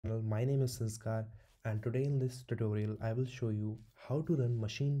My name is Sanskar, and today in this tutorial I will show you how to run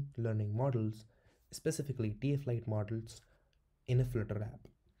machine learning models, specifically TF-Lite models, in a Flutter app.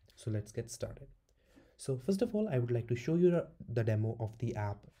 So let's get started. So first of all, I would like to show you the demo of the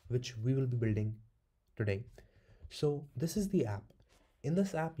app which we will be building today. So this is the app. In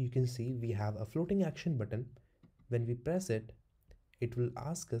this app you can see we have a floating action button. When we press it, it will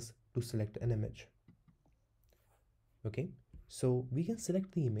ask us to select an image. Okay, so we can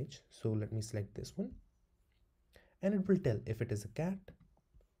select the image. So let me select this one, and it will tell if it is a cat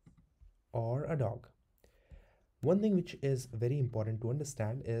or a dog. One thing which is very important to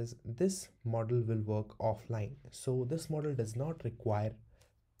understand is this model will work offline. So this model does not require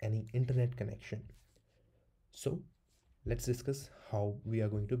any internet connection. So let's discuss how we are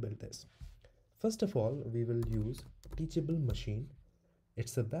going to build this. First of all, we will use Teachable Machine.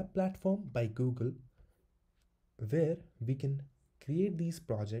 It's a web platform by Google where we can create these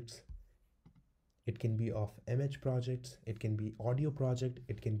projects. It can be of image projects, it can be audio project,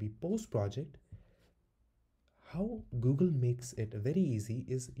 it can be post project. How Google makes it very easy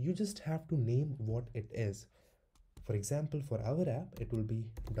is you just have to name what it is. For example, for our app, it will be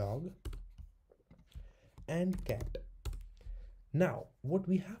dog and cat. Now, what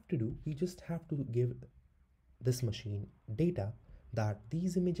we have to do, we just have to give this machine data that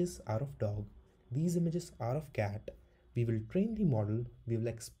these images are of dog, these images are of cat. We will train the model, we will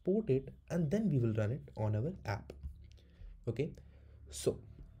export it, and then we will run it on our app. Okay, so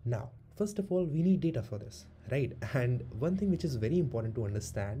now first of all we need data for this, right? And one thing which is very important to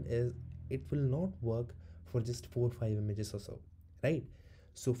understand is it will not work for just 4 or 5 images or so, right?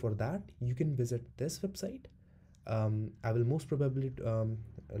 So for that you can visit this website. I will most probably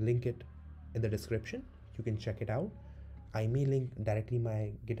link it in the description. You can check it out. I may link directly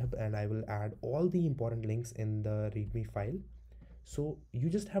my GitHub, and I will add all the important links in the readme file. So you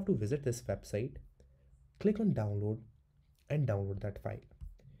just have to visit this website, click on download, and download that file.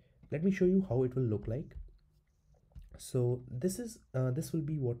 Let me show you how it will look like. So this will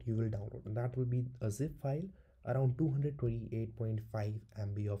be what you will download, and that will be a zip file around 228.5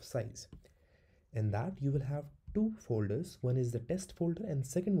 MB of size. In that you will have two folders. One is the test folder and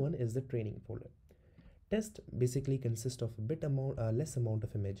second one is the training folder. Test basically consists of a bit less amount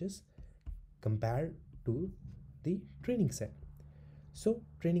of images compared to the training set. So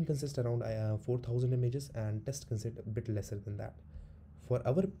training consists around 4000 images and test consists a bit lesser than that.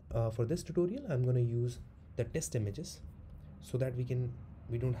 For this tutorial I'm going to use the test images so that we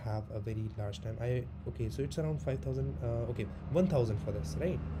don't have a very large time. Okay, so it's around 5000, okay, 1000 for this,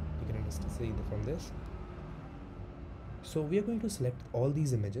 right? You can understand, see from this. So we are going to select all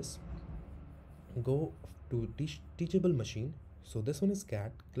these images, go to Teachable Machine. So this one is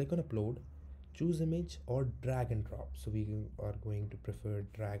cat, click on upload, choose image or drag and drop. So we are going to prefer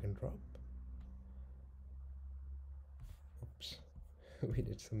drag and drop. Oops, we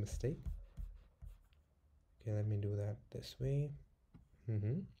did some mistake. Okay, let me do that this way. We're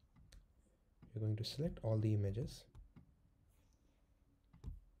going to select all the images.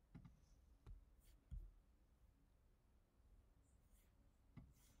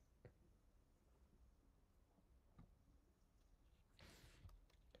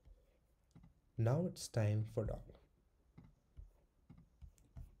 Now it's time for dog.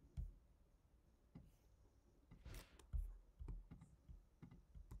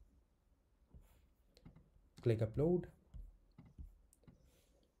 Click upload,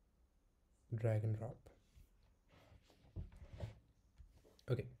 drag and drop.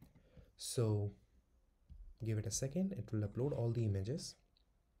 Okay, so give it a second, it will upload all the images.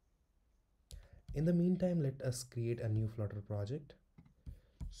 In the meantime, let us create a new Flutter project.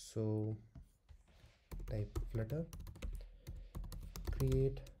 So type Flutter,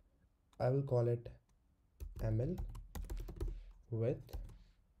 create, I will call it ML with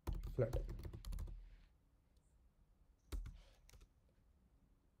Flutter.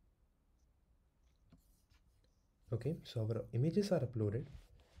 Okay, so our images are uploaded.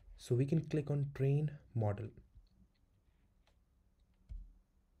 So we can click on train model.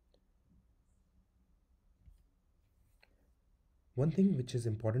 One thing which is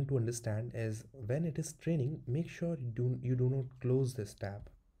important to understand is when it is training, make sure you do not close this tab.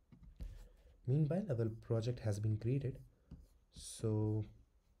 Meanwhile, our project has been created. So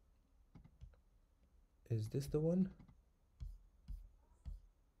is this the one?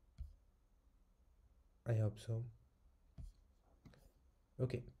 I hope so.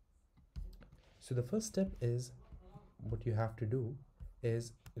 Okay, so the first step is what you have to do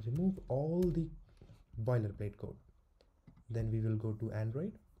is remove all the boilerplate code. Then we will go to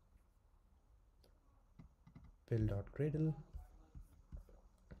Android, pill.cradle,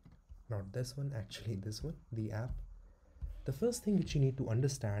 not this one, actually this one, the app. The first thing which you need to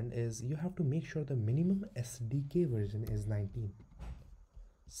understand is you have to make sure the minimum SDK version is 19.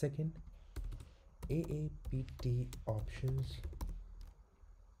 Second, AAPT options.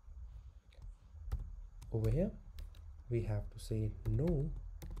 Over here we have to say no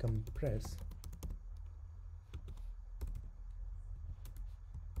compress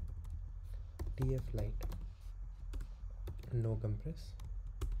TF Lite, no compress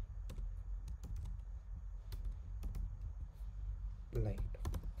Lite,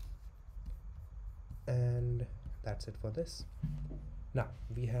 and that's it for this. Now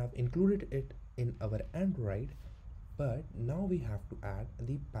we have included it in our Android, but now we have to add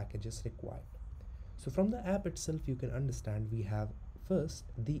the packages required. So from the app itself you can understand we have first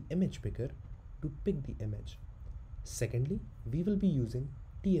the image picker to pick the image. Secondly, we will be using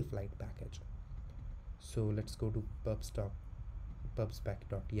TF Lite package. So let's go to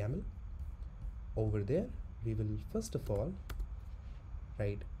pubspec.yaml. Over there we will first of all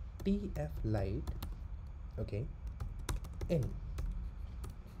write TF Lite, okay, in.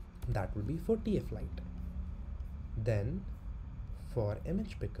 That will be for TF Lite. Then for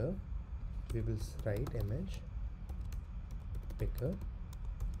image picker we will write image picker.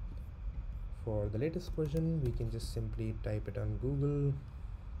 For the latest version we can just simply type it on Google,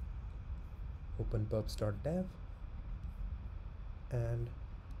 open pubs.dev, and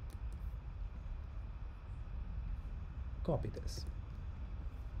copy this.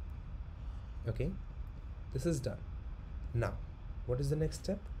 Okay, this is done. Now what is the next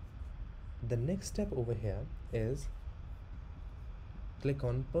step? The next step over here is click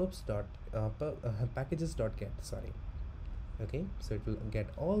on packages.get, sorry. Okay, so it will get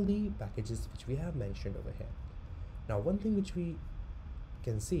all the packages which we have mentioned over here. Now one thing which we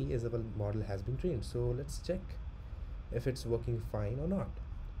can see is our model has been trained, so let's check if it's working fine or not.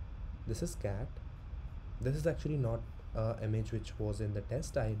 This is cat. This is actually not an image which was in the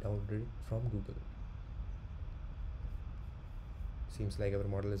test. I downloaded it from Google. Seems like our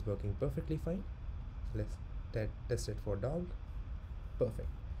model is working perfectly fine. Let's test it for dog. Perfect.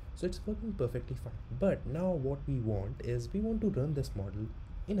 So it's working perfectly fine. But now what we want is we want to run this model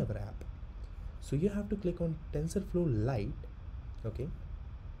in our app. So you have to click on TensorFlow Lite, okay,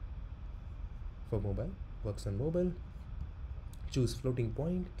 for mobile, works on mobile. Choose floating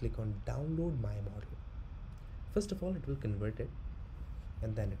point, click on download my model. First of all it will convert it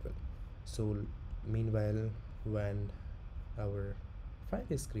and then it will. So meanwhile when our file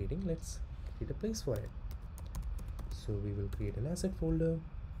is creating, let's create a place for it. So we will create an asset folder.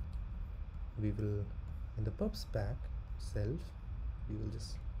 We will, in the pubspec self, we will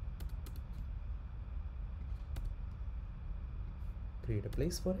just create a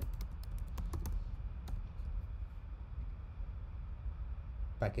place for it.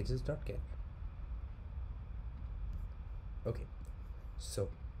 Packages.get. Okay, so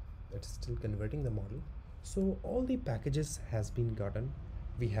it's still converting the model. So all the packages has been gotten.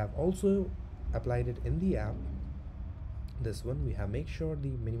 We have also applied it in the app. This one we have make sure the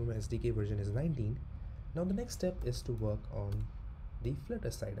minimum SDK version is 19. Now the next step is to work on the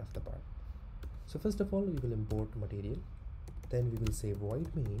Flutter side of the part. So first of all we will import material, then we will say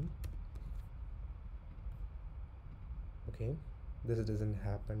void main. Okay, this doesn't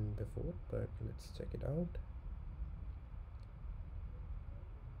happen before, but let's check it out.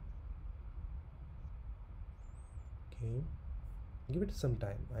 Okay, give it some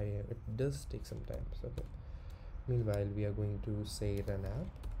time. It does take some time. So okay. Meanwhile we are going to say run app,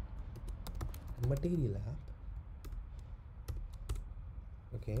 material app.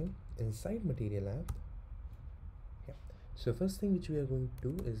 Okay, inside material app, yeah. So first thing which we are going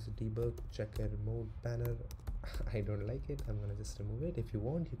to do is debug checker mode banner. I don't like it. I'm gonna just remove it. If you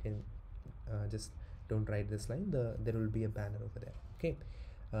want you can just don't write this line. There will be a banner over there. Okay,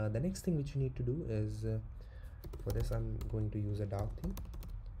 the next thing which you need to do is for this I'm going to use a dog theme,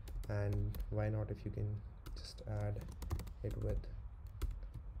 and why not if you can just add it with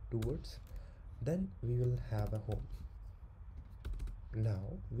 2 words. Then we will have a home.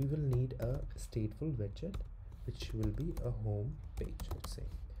 Now we will need a stateful widget which will be a home page, let's say.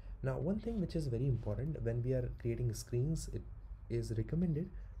 Now one thing which is very important when we are creating screens, it is recommended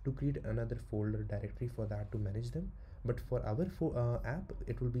to create another folder directory for that to manage them, but for our app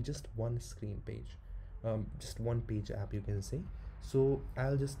it will be just one screen page, just one page app you can say. So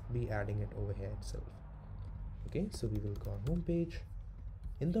I'll just be adding it over here itself. Okay, so we will go on home page.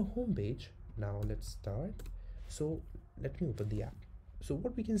 In the home page, now let's start. So let me open the app. So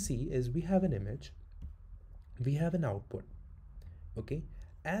what we can see is we have an image, we have an output, okay,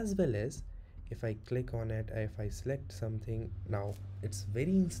 as well as If I click on it, if I select something, now it's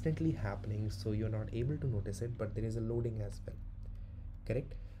very instantly happening, so you're not able to notice it, but there is a loading as well,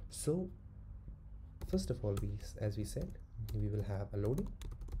 correct? So first of all, as we said, we will have a loading,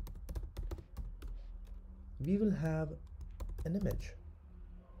 we will have an image.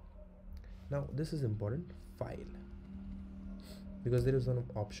 Now this is important, file, because there is an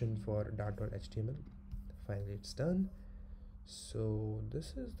option for dart.html. Finally it's done. So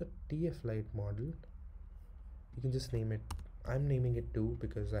this is the TF Lite model. You can just name it. I'm naming it 2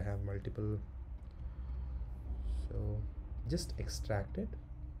 because I have multiple. So just extract it.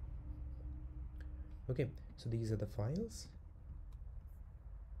 Okay, so these are the files.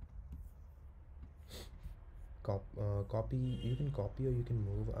 Copy, you can copy or you can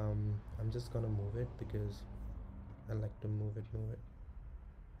move. I'm just gonna move it because I like to move it. No,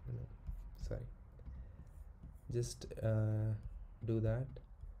 sorry, just do that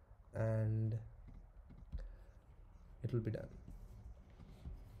and it will be done.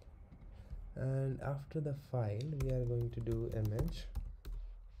 And after the file we are going to do image,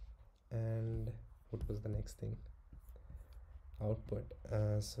 and what was the next thing? Output.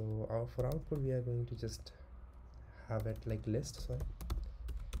 For output we are going to just have it like list. Sorry,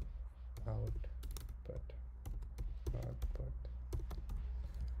 output,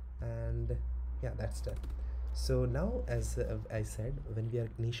 and yeah, that's done. So now, as I said, when we are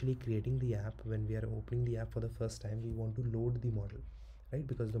initially creating the app, when we are opening the app for the first time, we want to load the model, right?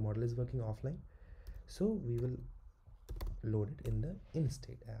 Because the model is working offline, so we will load it in the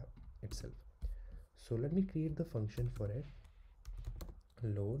in-state app itself. So let me create the function for it.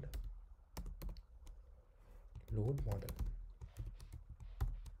 Load model.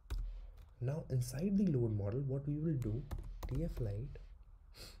 Now inside the load model, what we will do, TF Lite,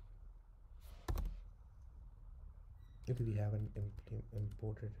 if we haven't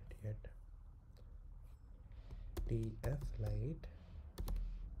imported it yet, TF Lite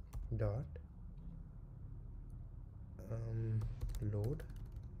dot load.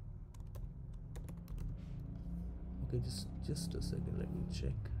 Okay, just a second, let me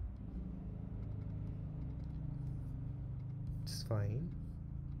check. It's fine.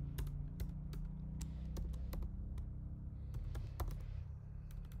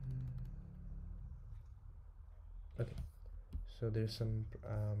 Okay, so there's some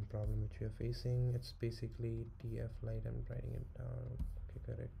problem which we are facing. It's basically TF Lite. I'm writing it down. Okay,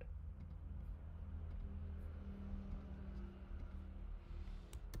 correct.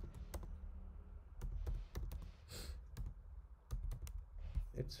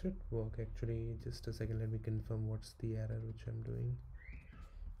 It should work actually. Just a second, let me confirm what's the error which I'm doing.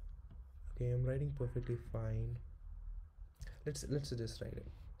 Okay, I'm writing perfectly fine. Let's just write it.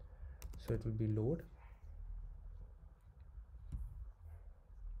 So it will be load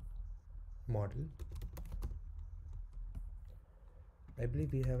model. I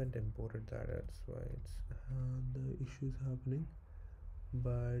believe we haven't imported that, that's why it's the issues happening.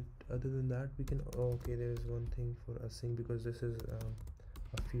 But other than that, we can, okay, there is one thing for async, because this is a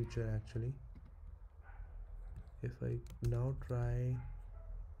future actually. If I now try,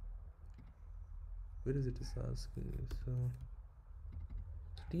 where is it is asking? So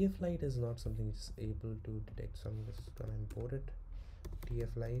TF Lite is not something which is able to detect, so I'm just gonna import it.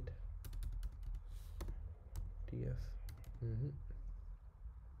 TF Lite, TF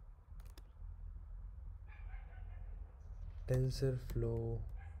TensorFlow.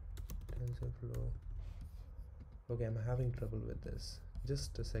 Okay, I'm having trouble with this.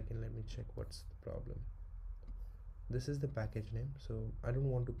 Just a second, let me check what's the problem. This is the package name, so I don't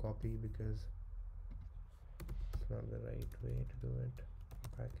want to copy because it's not the right way to do it.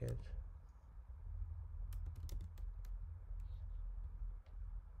 Package,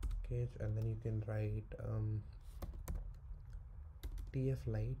 and then you can write TF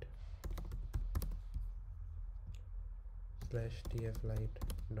Lite slash TF Lite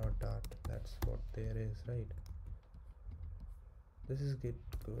dot dart. That's what there is, right? This is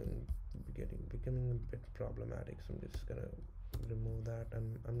becoming a bit problematic, so I'm just gonna remove that.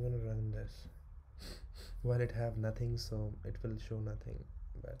 I'm gonna run this while it have nothing, so it will show nothing,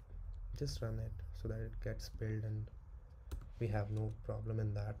 but just run it so that it gets built and we have no problem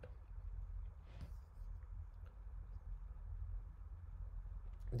in that.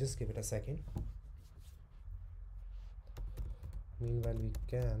 Just give it a second. Meanwhile, we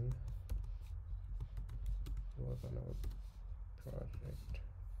can work on our project.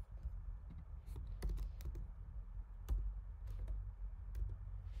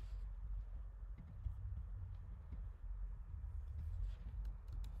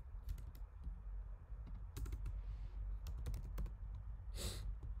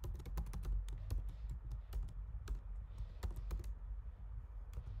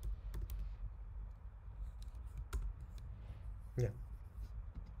 Yeah,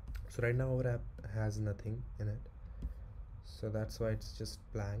 so right now our app has nothing in it, so that's why it's just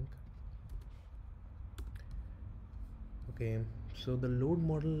blank. Okay, so the load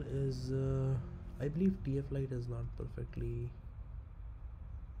model is I believe TF Lite is not perfectly,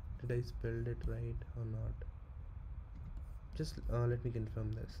 did I spelled it right or not? Just let me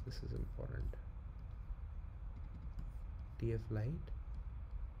confirm this is important. TF Lite,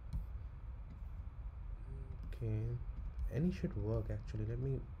 okay, any should work actually. Let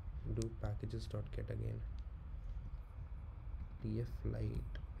me do packages.get again. TF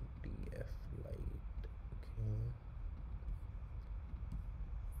Lite, TF Lite, okay.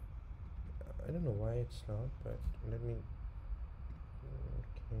 I don't know why it's not, but let me,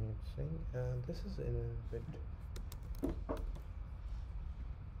 okay, it's saying this is in a bit.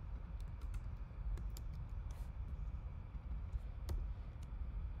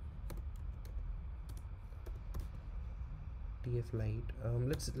 TF Lite,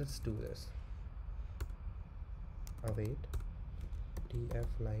 let's do this. Await TF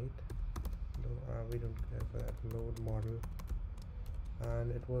Lite, no, we don't care for that. Load model,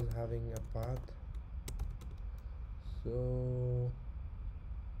 and it was having a path, so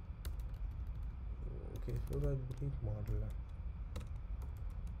okay, so I believe model.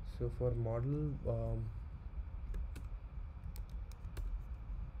 So for model,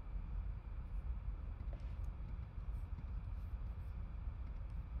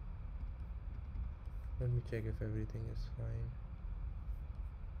 let me check if everything is fine.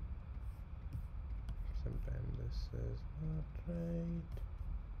 Sometimes this is not right.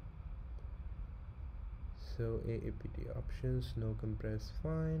 So AAPT options, no compress,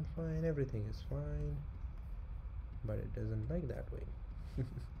 fine, everything is fine, but it doesn't like that way.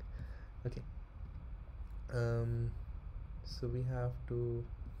 Okay, so we have to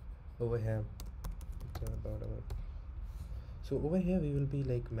over here about our, so over here we will be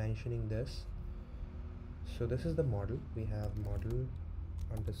like mentioning this. So this is the model. We have model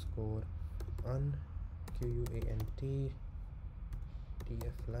underscore un QUANT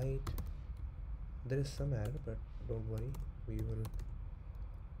TF Lite. There is some error, but don't worry, we will,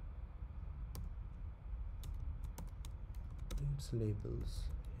 it's labels,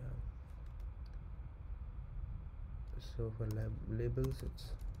 yeah. So for labels it's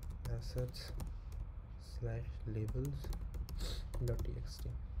assets slash labels dot txt,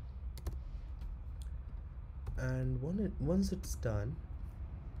 and once it's done,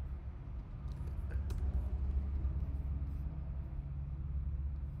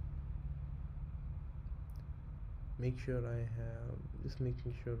 make sure I have, just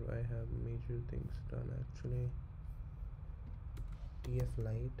making sure I have major things done actually. TF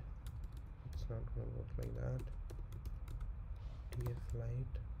Lite, it's not gonna work like that. TF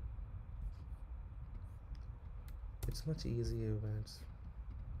Lite, it's much easier when it's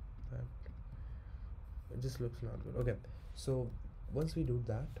that, it just looks not good. Okay, so once we do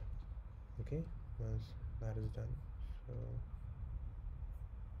that, okay, once that is done, so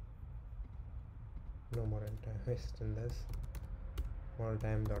no more time waste in this. Model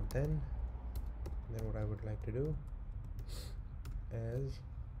time dot then what I would like to do is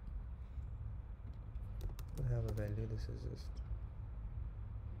have a value. This is just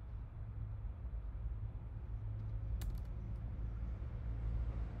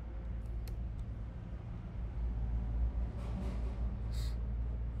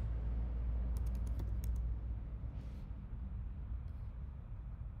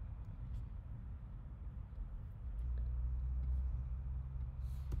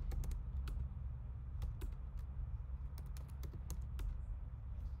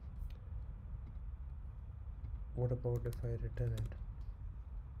what about if I return it?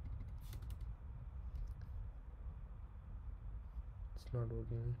 It's not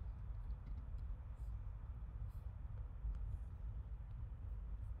working.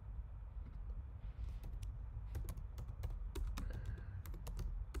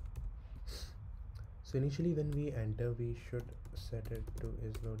 So initially when we enter, we should set it to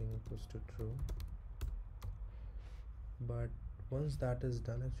is loading equals to true, but once that is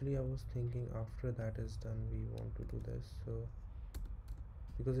done, actually I was thinking after that is done we want to do this. So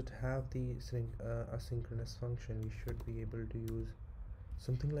because it have the asynchronous function, we should be able to use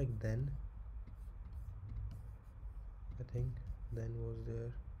something like then. I think then was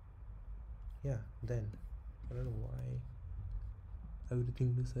there, yeah, then I don't know why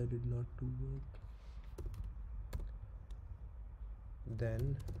everything decided not to work.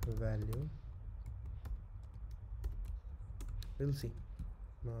 Then value, we'll see,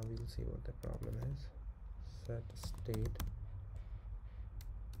 now we'll see what the problem is. Set state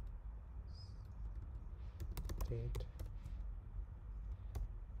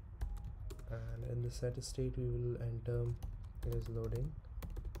and in the set state we will enter is loading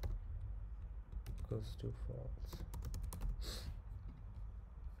equals to false.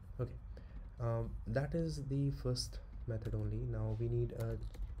 Okay, that is the first method only. Now we need a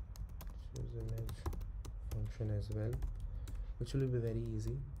choose image function as well, which will be very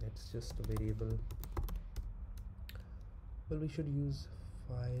easy. It's just a variable. Well, we should use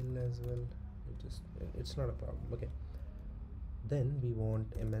file as well. It's not a problem. Okay, then we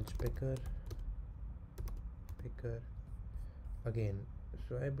want image picker again.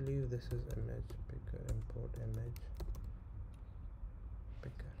 So I believe this is image picker, import image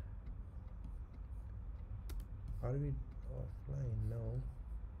picker. Are we offline? No.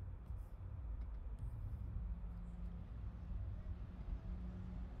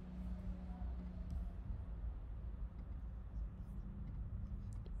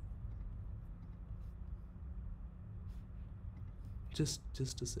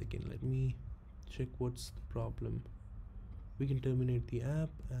 Just a second, let me check what's the problem. We can terminate the app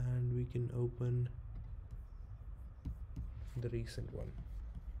and we can open the recent one,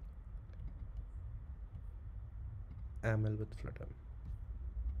 AML with Flutter.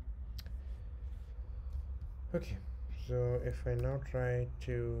 Okay, so if I now try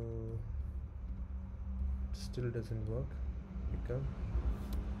to, still doesn't work. Pick up.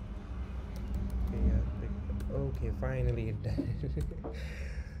 Okay, yeah, okay, finally it did.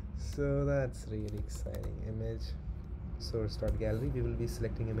 So that's really exciting. Image source.gallery. We will be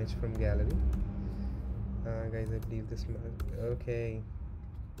selecting image from gallery. Guys, I believe this okay.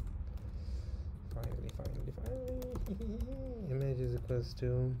 Finally. Image is equals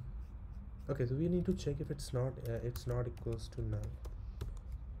to. Okay, so we need to check if it's not equals to null.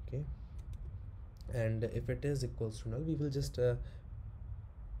 Okay, and if it is equals to null, we will just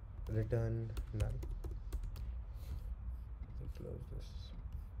return null. Close this.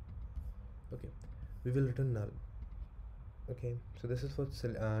 Okay, we will return null. Okay, so this is for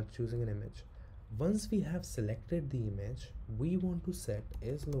choosing an image. Once we have selected the image, we want to set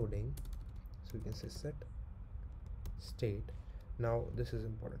is loading, so we can say set state. Now this is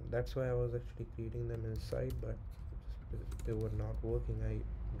important, that's why I was actually creating them inside, but they were not working. I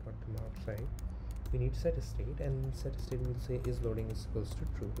got them outside. We need set a state, and set a state will say is loading is equals to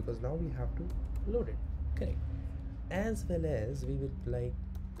true, because now we have to load it. Correct. As well as we would like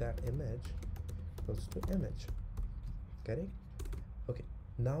that image equals to image. Correct. Okay,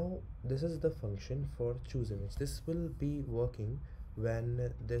 now this is the function for choose image. This will be working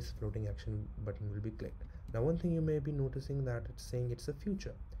when this floating action button will be clicked. Now one thing you may be noticing that it's saying it's a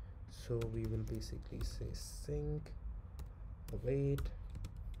future, so we will basically say sync await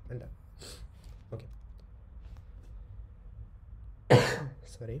and done. Okay.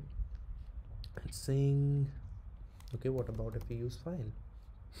 Sorry, it's saying okay, what about if we use file?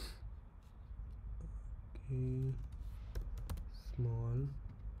 Okay, small,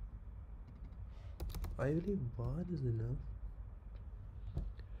 I believe bar is enough.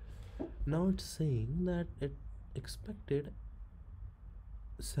 Now it's saying that it expected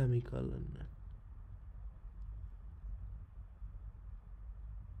semicolon.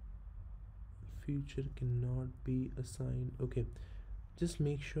 Future cannot be assigned. Okay, just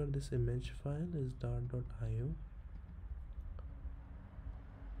make sure this image file is .io.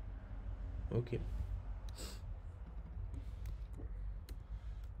 Okay,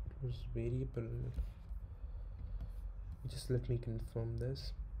 it was variable. Just let me confirm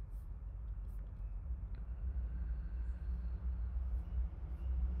this.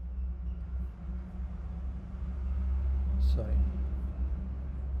 Sorry,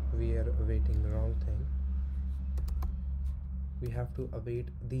 we are awaiting the wrong thing. We have to await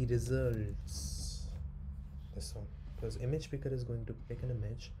the results. This one, because image picker is going to pick an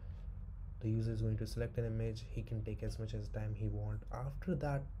image. The user is going to select an image. He can take as much as time he want. After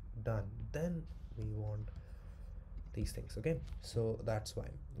that done, then we want these things. Okay, so that's why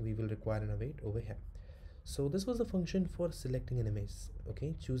we will require an await over here. So this was the function for selecting an image.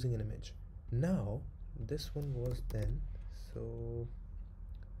 Okay, choosing an image. Now this one was then. So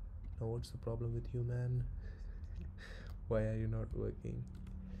now what's the problem with you, man? Why are you not working?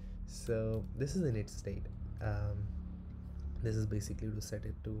 So this is in its state. This is basically to set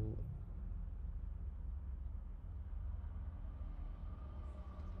it to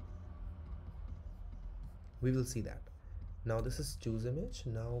we will see that. Now this is choose image.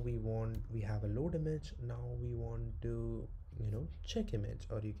 Now we have a load image. Now we want to check image,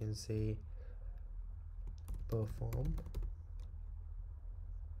 or you can say perform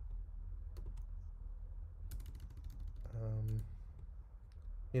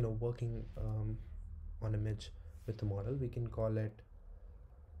working on image with the model. We can call it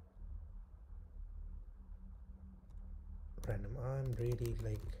random. I'm really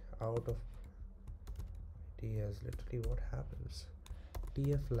like out of ideas. Literally what happens.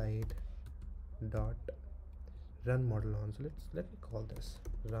 tf lite dot run model on. So let me call this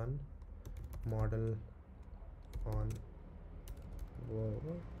run model on.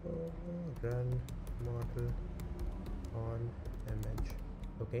 Run model on image.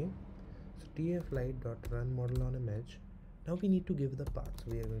 Okay, so tf lite dot run model on image. Now we need to give the path.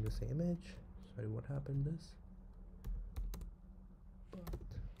 So we are going to say image. Sorry, what happened this path.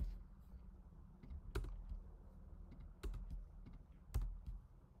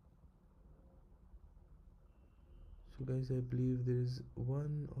 So guys, I believe there is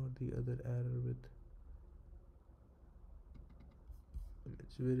one or the other error with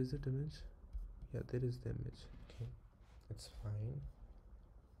image. Where is it, image? Yeah, there is the image. Okay, it's fine.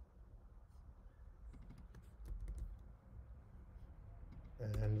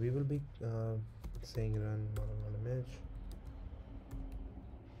 And we will be saying run model on image.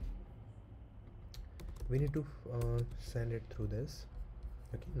 We need to send it through this.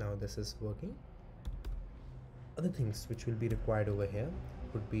 Okay, now this is working. Other things which will be required over here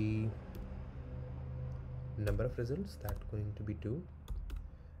would be number of results, that's going to be 2.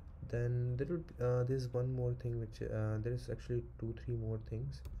 Then there will be, there's one more thing which there is actually 2-3 more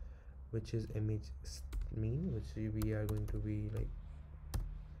things, which is image mean, which we are going to be like,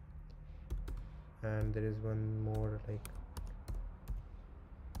 and there is one more like,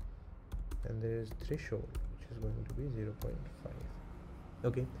 and there is threshold which is going to be 0.5.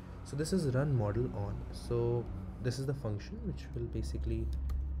 okay, so this is run model on. So this is the function which will basically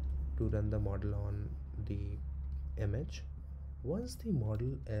to run the model on the image. Once the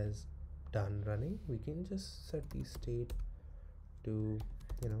model is done running, we can just set the state to,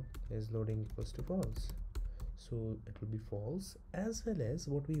 you know, is loading equals to false. So it will be false, as well as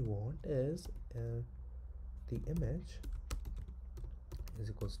what we want is the image is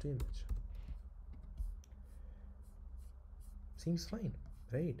equals to image. Seems fine,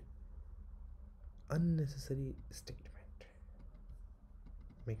 right? Unnecessary statement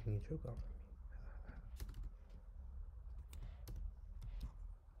making a joke out of me.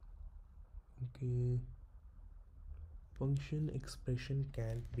 Okay, function expression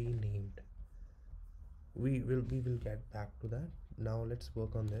can't be named. We will get back to that. Now let's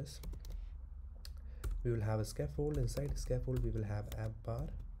work on this. We will have a scaffold. Inside scaffold we will have app bar.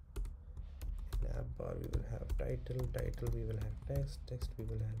 In app bar we will have title. We will have text. We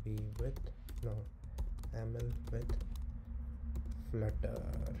will have the width, no, ml width flutter.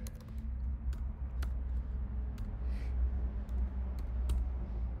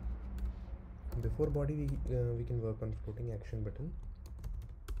 Before body we can work on floating action button.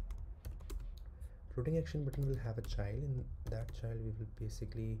 Floating action button will have a child. In that child we will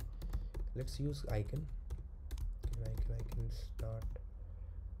basically, let's use icon. Icon start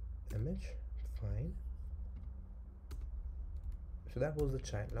image. Fine. So that was the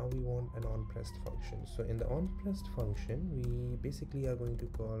child. Now we want an onPressed function. So in the onPressed function we basically are going to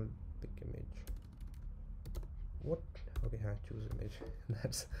call pick image. What? Okay, choose image.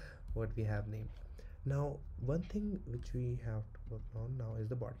 That's what we have named. Now one thing which we have to work on now is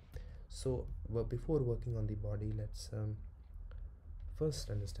the body. So before working on the body, let's first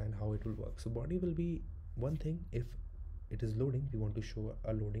understand how it will work. So body will be one thing. If it is loading, we want to show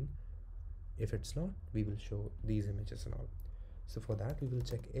a loading. If it's not, we will show these images and all. So for that we will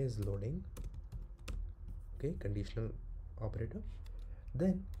check is loading. Okay, conditional operator.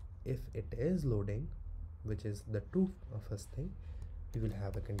 Then if it is loading, which is the true first thing, we will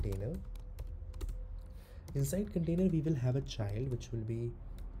have a container. Inside container we will have a child which will be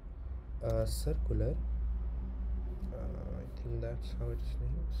circular. I think that's how it's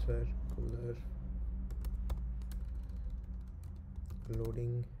named. Circular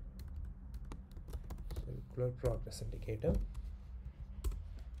loading, circular progress indicator,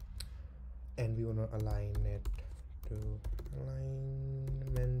 and we want to align it to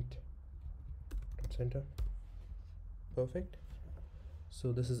alignment center. Perfect.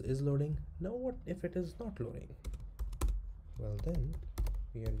 So this is loading. Now what if it is not loading? Well, then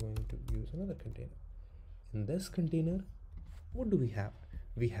we are going to use another container. In this container, what do we have?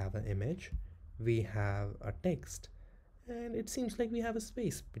 We have an image, we have a text, and it seems like we have a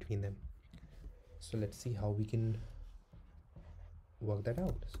space between them. So let's see how we can work that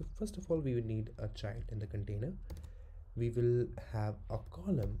out. So first of all, we will need a child in the container. We will have a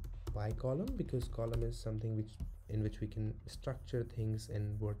column. Why column? Because column is something in which we can structure things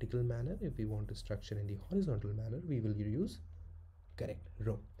in vertical manner. If we want to structure in the horizontal manner, we will use correct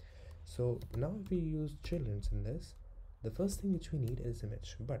row. So now if we use children's in this, the first thing which we need is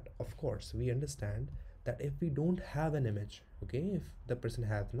image. But of course we understand that if we don't have an image, okay, if the person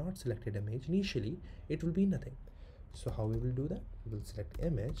have not selected image initially, it will be nothing. So how we will do that? We will select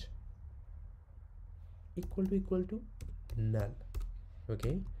image equal to null.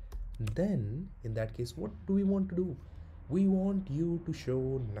 Okay, then in that case, what do we want to do? We want you to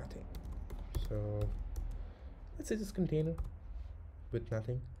show nothing. So let's say just container with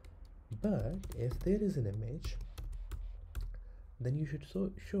nothing. But if there is an image, then you should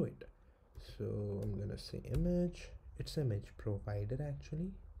show it. So I'm gonna say image. It's image provider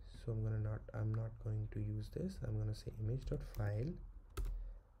actually. So I'm not going to use this. I'm gonna say image.file,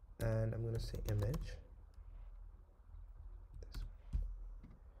 and I'm gonna say image.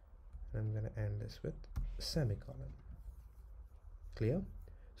 I'm gonna end this with semicolon. Clear?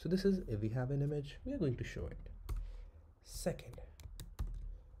 So this is, if we have an image, we are going to show it. Second,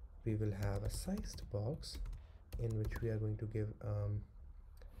 we will have a sized box in which we are going to give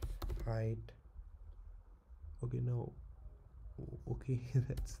height. Okay, no, okay,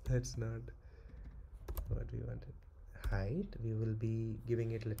 that's not what we wanted. Height, we will be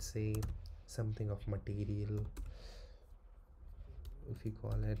giving it, let's say, something of material, if you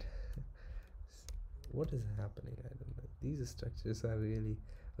call it. What is happening? I don't know. These structures are really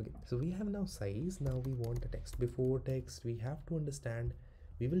okay. So we have now size. Now we want a text. Before text, we have to understand,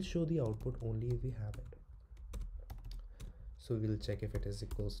 we will show the output only if we have it. So we will check if it is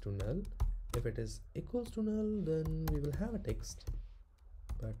equals to null. If it is equals to null, then we will have a text,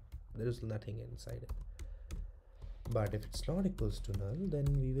 but there is nothing inside it. But if it's not equals to null, then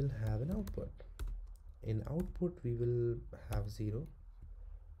we will have an output. In output, we will have 0,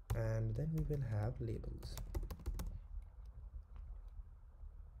 and then we will have labels.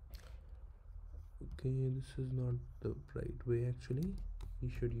 Okay, this is not the right way actually. We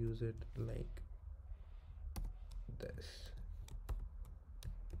should use it like this.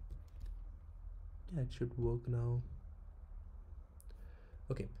 Yeah, it should work now.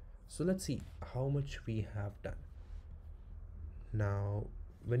 Okay, so let's see how much we have done. Now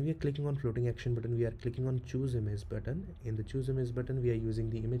when we are clicking on floating action button, we are clicking on choose image button. In the choose image button, we are using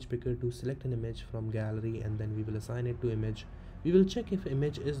the image picker to select an image from gallery, and then we will assign it to image. We will check if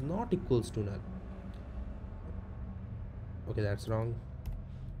image is not equals to null. Okay, that's wrong.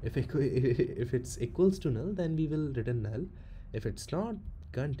 If it's equals to null, then we will return null. If it's not,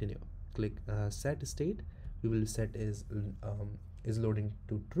 continue. Click set state. We will set is loading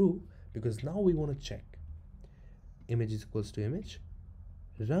to true, because now we want to check image is equals to image,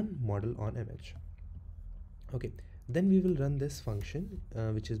 run model on image. Okay, then we will run this function,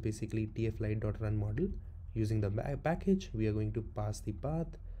 which is basically tflite.run model. Using the package, we are going to pass the path,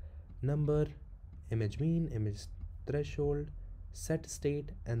 number, image mean, image threshold, set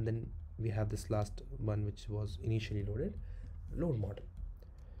state, and then we have this last one which was initially loaded, load model.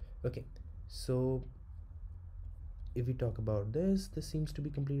 Okay, so if we talk about this seems to be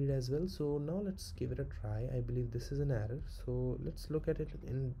completed as well. So now let's give it a try. I believe this is an error, so let's look at it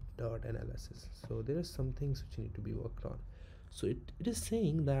in dot analysis. So there are some things which need to be worked on. So it is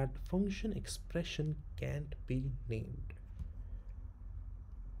saying that function expression can't be named.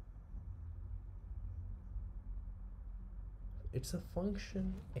 It's a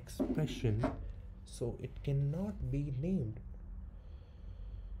function expression, so it cannot be named.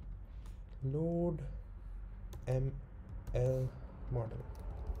 Load ML model.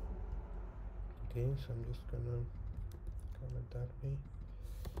 Okay, so I'm just gonna call it that way.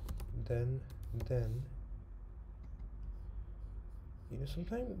 Then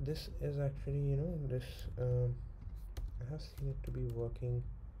sometimes this is actually this I have seen it to be working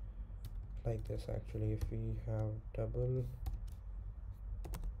like this actually. If we have double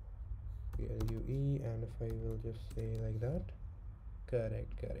PLUE, and if I will just say like that, correct.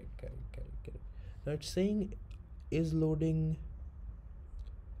 Now it's saying is loading.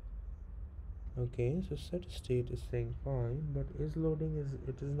 Okay, so set state is saying fine, but is loading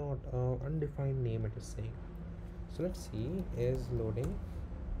it is not undefined name it is saying. So let's see, is loading.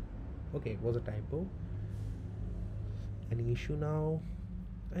 Okay, it was a typo. Any issue now?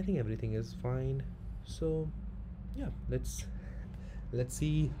 I think everything is fine. So yeah, let's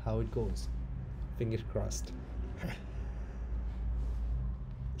see how it goes. Fingers crossed.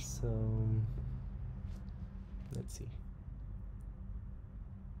 So let's see.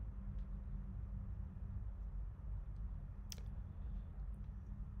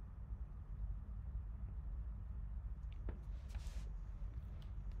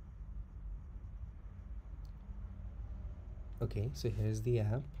 Okay, so here's the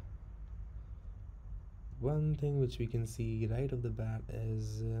app. One thing which we can see right off the bat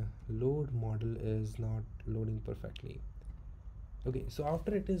is load model is not loading perfectly. Okay, so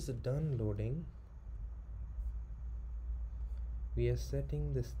after it is done loading, we are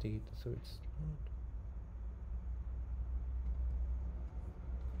setting the state, so it's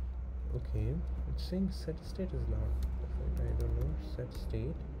not okay. It's saying set state is not perfect. I don't know. Set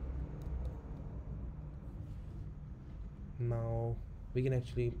state. Now we can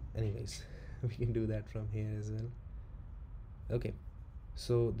actually, anyways, we can do that from here as well. Okay,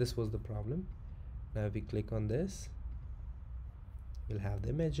 so this was the problem. Now if we click on this, we'll have the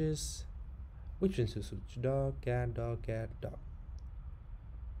images, which ones to switch, dog, cat, dog, cat, dog.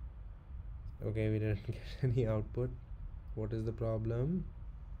 Okay, we didn't get any output. What is the problem?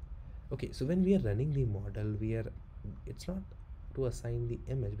 Okay, so when we are running the model, it's not to assign the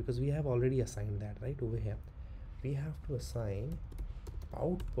image, because we have already assigned that, right? Over here we have to assign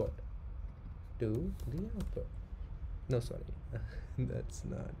output to the output. No, sorry, that's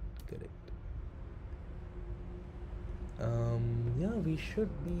not correct. Yeah, we should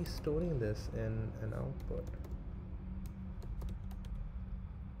be storing this in an output.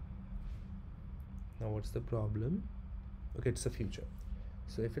 Now what's the problem? Okay, it's a future.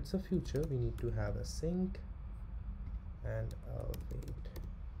 So if it's a future, we need to have a sync and wait.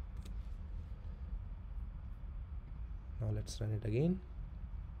 Now let's run it again.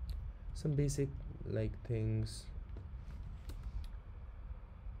 Some basic like things,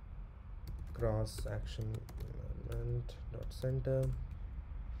 cross action element dot center,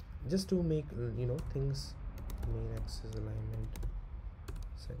 just to make things main axis alignment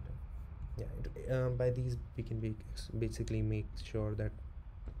center. Yeah, by these we can basically make sure that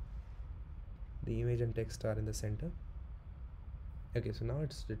the image and text are in the center. Okay, so now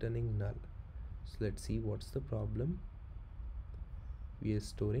it's returning null. So let's see what's the problem. We are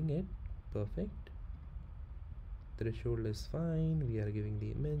storing it, perfect. Threshold is fine. We are giving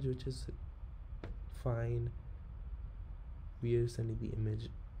the image, which is fine. We are sending the image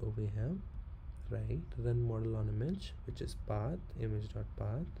over here, right? Run model on image, which is path,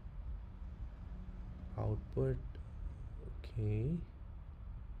 image.path, output. Okay,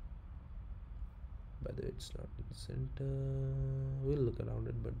 by the way, it's not in the center. We'll look around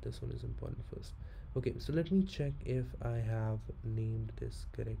it, but this one is important first. Okay, so let me check if I have named this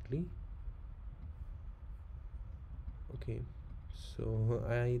correctly. Okay, so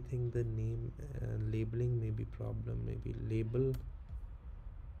I think the name labeling may be problem. Maybe label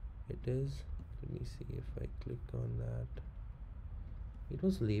it is. Let me see if I click on that. It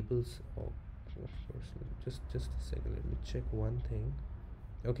was labels. Oh, of course. Just a second, let me check one thing.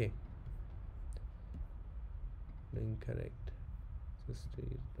 Okay, incorrect. Just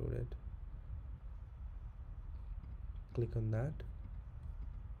reload it. Click on that.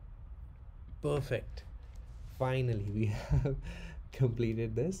 Perfect. Finally we have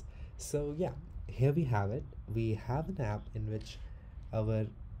completed this. So yeah, here we have it. We have an app in which our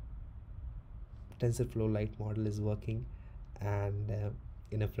TensorFlow Lite model is working, and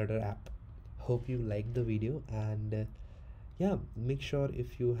in a Flutter app. Hope you liked the video, and yeah, make sure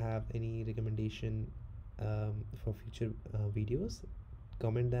if you have any recommendation for future videos,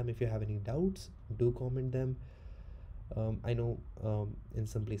 comment them. If you have any doubts, do comment them. I know in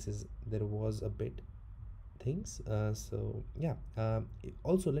some places there was a bit things, so yeah.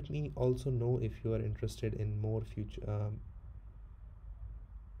 Also let me also know if you are interested in more future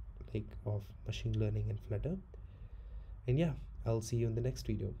like of machine learning and Flutter. And yeah, I'll see you in the next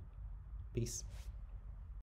video. Peace.